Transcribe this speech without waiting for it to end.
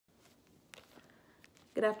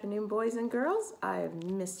Good afternoon, boys and girls. I've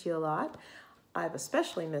missed you a lot. I've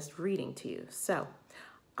especially missed reading to you. So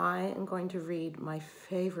I am going to read my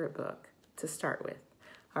favorite book to start with.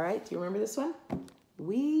 All right, do you remember this one?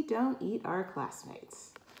 We Don't Eat Our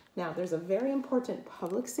Classmates. Now, there's a very important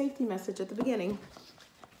public safety message at the beginning.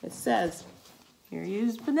 It says, here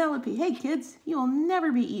is Penelope. Hey, kids, you will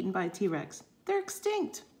never be eaten by a T-Rex. They're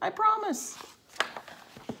extinct, I promise.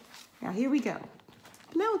 Now, here we go.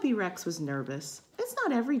 Penelope Rex was nervous. It's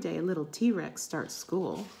not every day a little T-Rex starts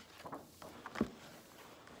school.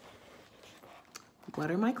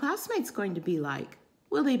 What are my classmates going to be like?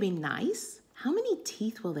 Will they be nice? How many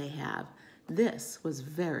teeth will they have? This was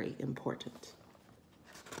very important.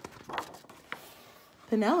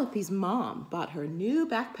 Penelope's mom bought her a new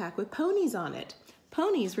backpack with ponies on it.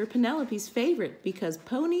 Ponies were Penelope's favorite because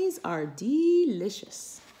ponies are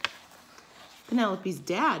delicious. Penelope's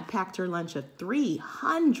dad packed her lunch of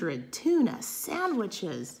 300 tuna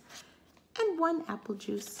sandwiches and 1 apple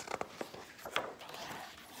juice.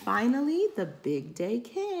 Finally, the big day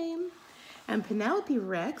came, and Penelope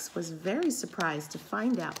Rex was very surprised to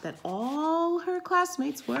find out that all her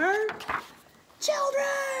classmates were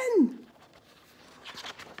children.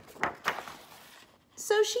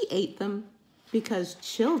 So she ate them because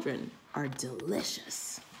children are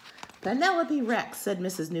delicious. Penelope Rex, said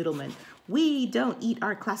Mrs. Noodleman, we don't eat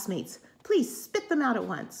our classmates. Please spit them out at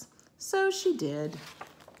once. So she did.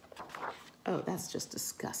 Oh, that's just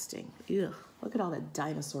disgusting. Ugh, look at all that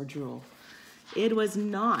dinosaur drool. It was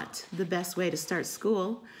not the best way to start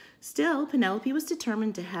school. Still, Penelope was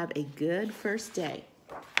determined to have a good first day.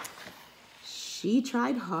 She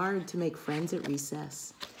tried hard to make friends at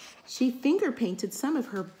recess. She finger painted some of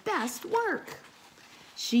her best work.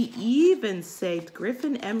 She even saved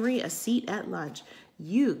Griffin Emery a seat at lunch.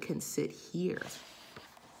 You can sit here.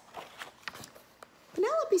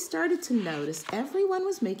 Penelope started to notice everyone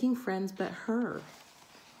was making friends but her.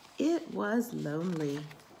 It was lonely.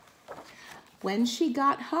 When she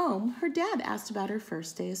got home, her dad asked about her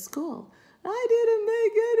first day of school. I didn't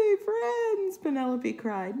make any friends, Penelope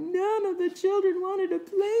cried. None of the children wanted to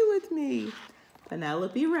play with me.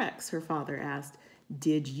 Penelope Rex, her father asked,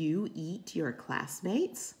 did you eat your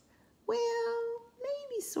classmates? Well,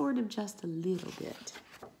 maybe sort of just a little bit.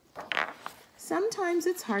 Sometimes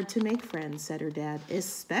it's hard to make friends, said her dad,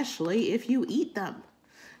 especially if you eat them.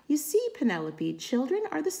 You see, Penelope, children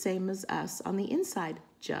are the same as us on the inside,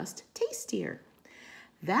 just tastier.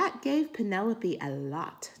 That gave Penelope a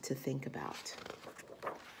lot to think about.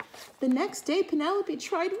 The next day, Penelope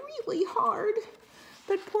tried really hard.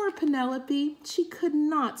 But poor Penelope, she could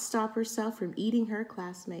not stop herself from eating her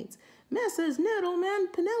classmates. Mrs.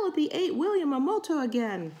 Noodleman, Penelope ate William Amoto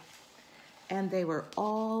again. And they were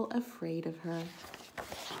all afraid of her.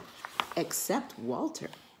 Except Walter.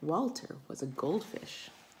 Walter was a goldfish.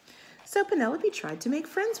 So Penelope tried to make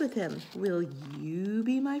friends with him. Will you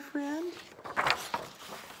be my friend?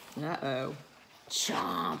 Uh-oh.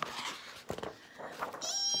 Chomp.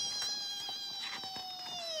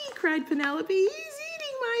 Eee! Cried Penelope. He's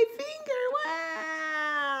eating my finger.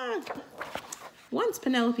 Wah! Once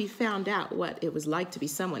Penelope found out what it was like to be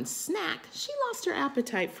someone's snack, she lost her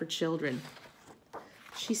appetite for children.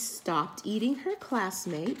 She stopped eating her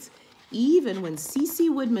classmates, even when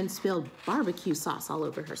Cece Woodman spilled barbecue sauce all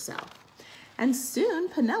over herself. And soon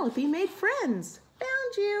Penelope made friends.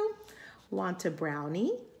 Found you. Want a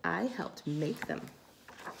brownie? I helped make them.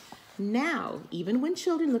 Now, even when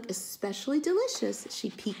children look especially delicious, she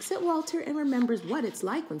peeks at Walter and remembers what it's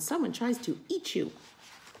like when someone tries to eat you.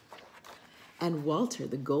 And Walter,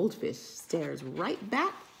 the goldfish, stares right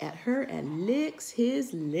back at her and licks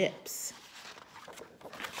his lips.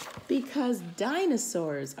 Because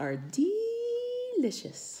dinosaurs are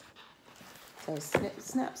delicious. So snip,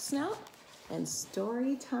 snap, snout, and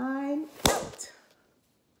story time